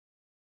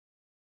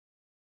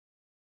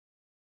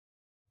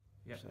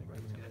Yeah, So,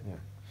 yeah.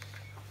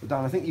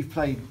 Dan, I think you've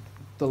played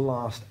the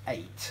last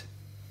 8.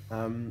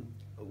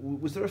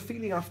 Was there a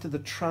feeling after the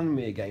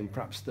Tranmere game,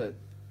 perhaps, that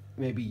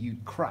maybe you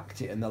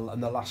cracked it, and the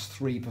last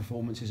 3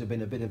 performances have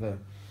been a bit of a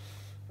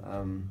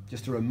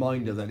just a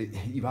reminder that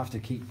you have to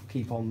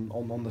keep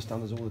on the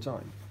standards all the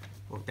time?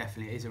 Well,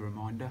 definitely it is a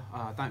reminder.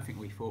 I don't think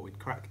we thought we'd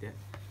cracked it.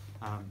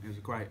 It was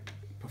a great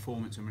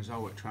performance and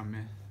result at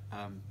Tranmere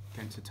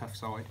against a tough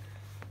side.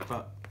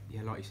 But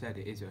yeah, like you said,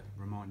 it is a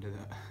reminder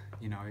that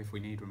if we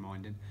need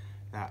reminding,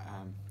 that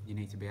you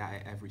need to be at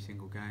it every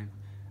single game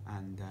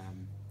and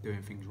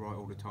doing things right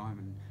all the time.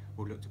 And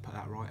we'll look to put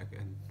that right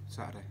again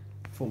Saturday.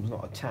 Form's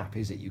not a tap,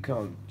 is it? You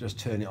can't just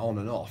turn it on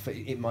and off.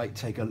 It might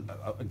take a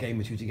game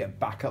or 2 to get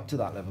back up to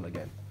that level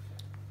again.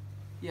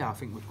 Yeah, I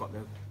think we've got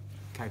the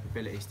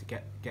capabilities to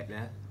get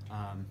there.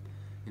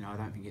 I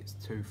don't think it's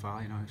too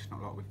far. It's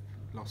not like we've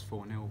lost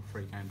 4-0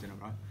 3 games in a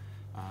row.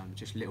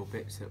 Just little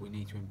bits that we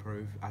need to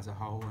improve as a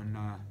whole, and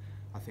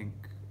I think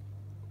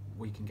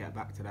we can get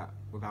back to that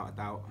without a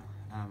doubt,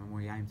 and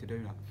we aim to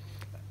do that.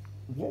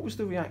 What was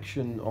the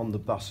reaction on the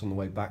bus on the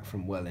way back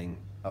from Welling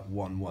at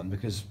 1-1?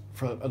 Because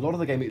for a lot of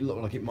the game it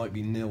looked like it might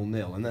be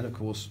 0-0, and then of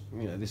course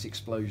this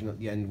explosion at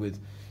the end with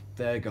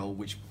their goal,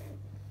 which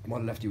might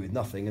have left you with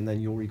nothing, and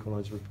then your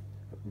equaliser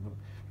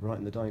right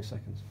in the dying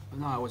seconds.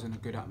 No, it wasn't a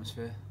good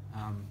atmosphere.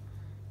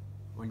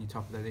 When you're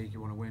top of the league, you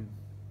want to win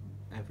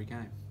every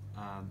game.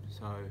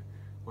 So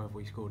whether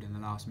we scored in the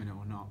last minute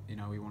or not,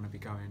 we want to be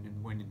going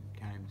and winning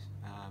games.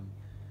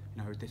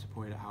 We're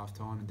disappointed at half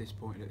time and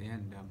disappointed at the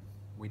end.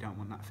 We don't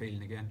want that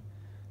feeling again.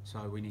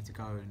 So we need to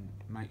go and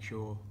make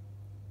sure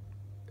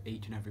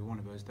each and every one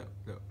of us that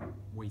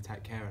we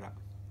take care of that.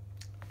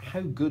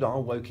 How good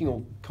are Woking,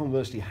 or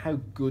conversely, how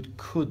good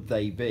could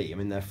they be? I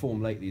mean, their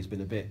form lately has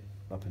been a bit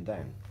up and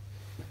down.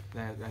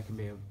 They can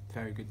be a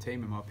very good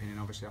team in my opinion.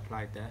 Obviously I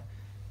played there,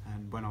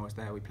 and when I was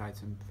there we played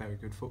some very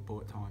good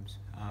football at times.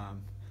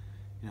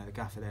 The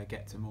gaffer there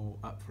gets them all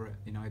up for it.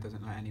 He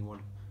doesn't let anyone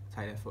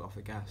take their foot off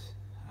the gas.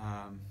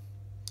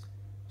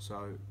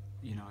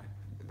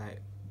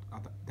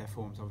 Their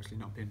form's obviously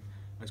not been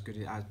as good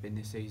as it has been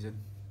this season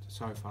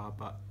so far,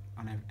 but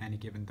on any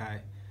given day,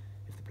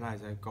 if the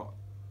players they've got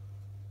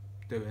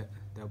do it,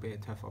 there'll be a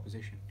tough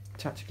opposition.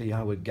 Tactically,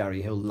 how would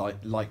Gary Hill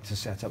like to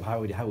set up? How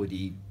would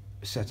he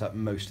set up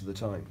most of the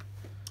time?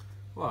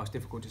 Well, it's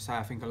difficult to say.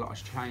 I think a lot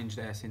has changed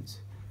there since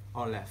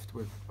I left,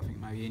 with I think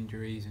maybe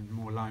injuries and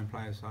more loan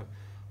players. So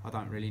I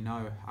don't really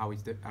know how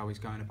he's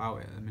going about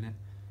it at the minute.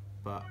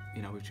 But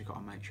we've just got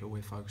to make sure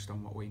we're focused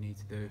on what we need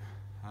to do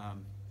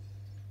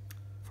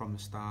from the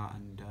start.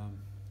 And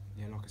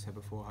like I said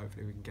before,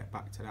 hopefully we can get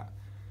back to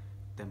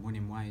them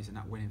winning ways and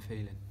that winning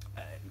feeling.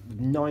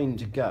 9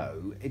 to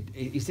go.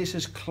 Is this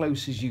as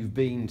close as you've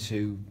been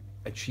to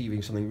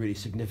achieving something really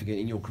significant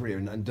in your career,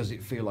 and does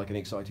it feel like an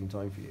exciting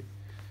time for you?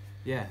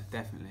 Yeah,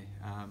 definitely.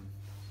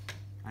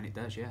 And it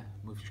does, yeah.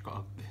 We've just got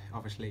to,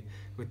 obviously,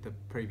 with the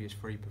previous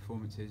 3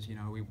 performances,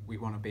 we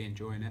want to be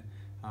enjoying it.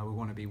 We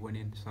want to be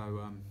winning.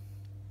 So,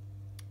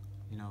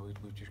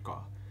 we've just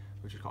got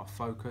to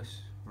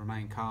focus,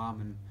 remain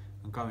calm,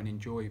 and go and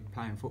enjoy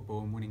playing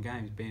football and winning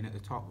games, being at the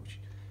top, which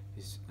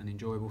is an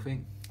enjoyable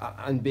thing.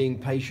 And being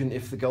patient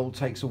if the goal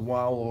takes a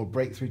while or a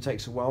breakthrough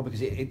takes a while,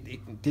 because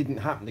it didn't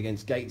happen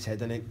against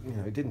Gateshead, and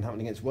it didn't happen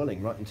against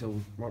Welling right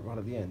until right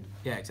at the end.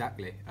 Yeah,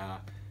 exactly.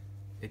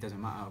 It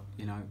doesn't matter.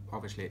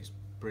 Obviously it's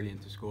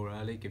brilliant to score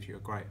early, gives you a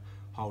great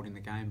hold in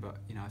the game, but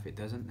if it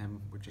doesn't, then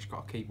we've just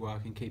got to keep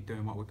working, keep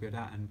doing what we're good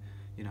at, and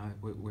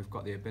we've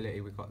got the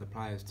ability, we've got the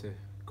players to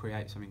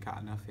create something out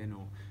of nothing,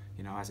 or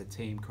as a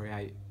team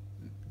create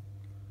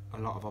a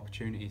lot of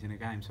opportunities in a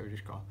game. So we've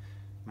just got to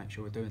make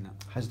sure we're doing that.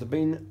 Has there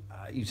been,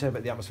 you said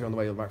about the atmosphere on the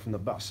way back from the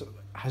bus,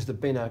 has there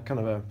been a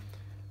kind of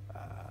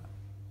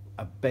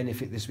a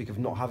benefit this week of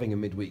not having a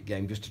midweek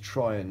game, just to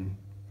try and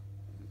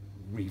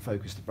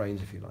refocus the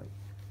brains, if you like?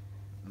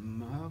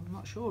 I'm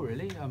not sure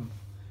really.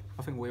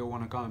 I think we all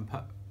want to go and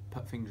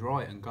put things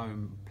right and go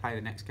and play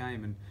the next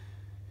game and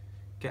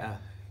get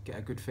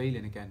a good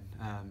feeling again.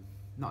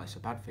 Not it's a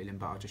bad feeling,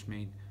 but I just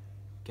mean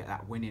get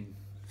that winning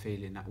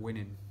feeling, that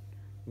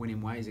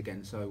winning ways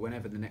again. So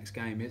whenever the next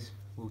game is,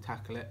 we'll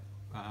tackle it,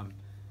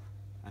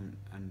 and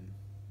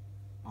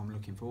I'm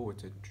looking forward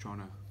to trying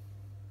to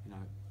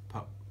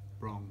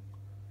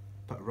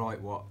put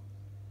right what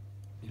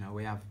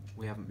we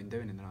haven't been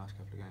doing in the last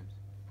couple of games.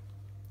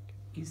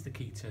 Is the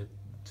key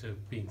to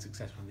being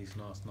successful in these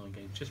last 9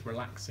 games just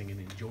relaxing and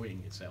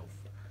enjoying yourself?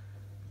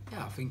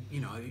 Yeah, I think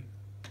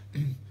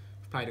we've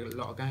played a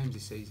lot of games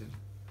this season,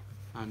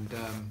 and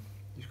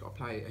you've got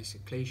to play. It's a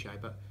cliche,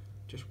 but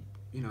just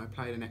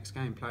play the next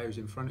game, play who's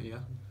in front of you,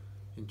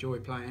 enjoy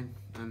playing,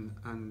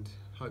 and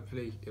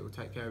hopefully it will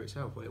take care of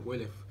itself. Well, it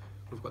will if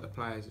we've got the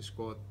players, the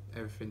squad,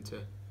 everything to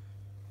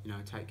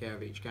take care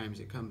of each game as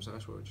it comes. So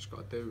that's what we've just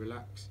got to do: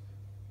 relax,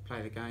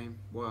 play the game,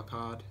 work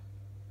hard,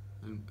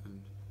 and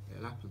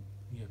it'll happen.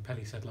 Yeah,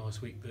 Pelly said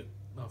last week that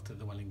after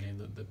the Welling game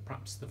that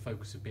perhaps the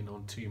focus had been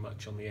on too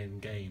much on the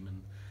end game,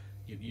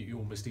 and you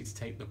almost need to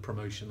take the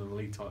promotion and the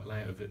league title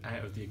out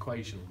of the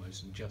equation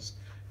almost, and just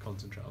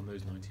concentrate on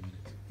those 90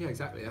 minutes. Yeah,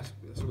 exactly.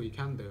 That's all you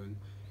can do, and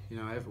you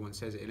know everyone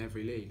says it in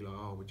every league, like,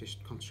 oh, we're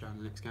just concentrating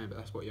on the next game, but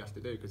that's what you have to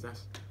do, because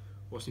that's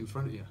what's in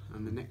front of you,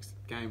 and the next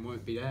game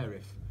won't be there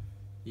if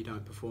you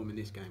don't perform in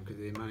this game, because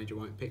the manager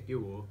won't pick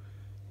you, or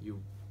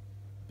you'll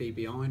be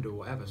behind or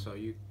whatever. So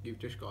you've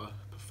just got to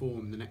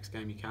perform the next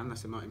game you can.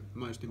 That's the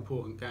most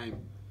important game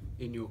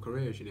in your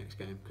career, is your next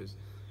game, because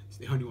it's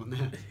the only one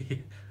there.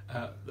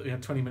 We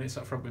had 20 minutes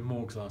up front with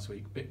Morgs last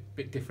week,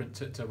 bit different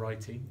to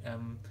Righty.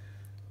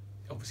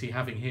 Obviously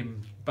having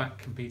him back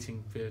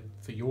competing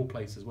for your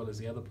place as well as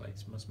the other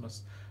place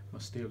must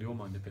steal your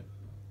mind a bit.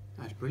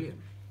 That's brilliant.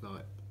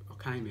 Like,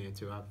 I came here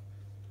to have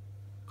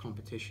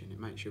competition. It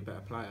makes you a better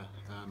player.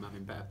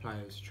 Having better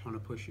players trying to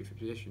push you for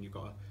position, you've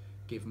got to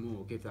give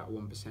more, give that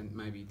 1%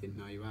 maybe you didn't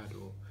know you had,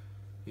 or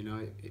you know,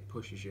 it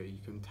pushes you. You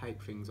can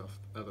take things off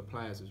other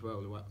players as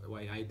well, the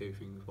way they do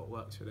things, what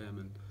works for them,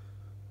 and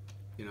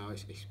you know,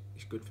 it's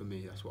good for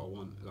me. That's what I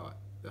want. Like,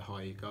 the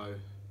higher you go,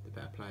 the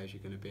better players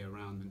you're going to be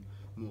around, and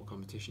more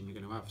competition you're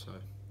going to have. So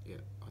yeah,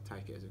 I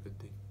take it as a good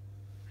thing.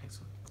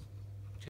 Excellent.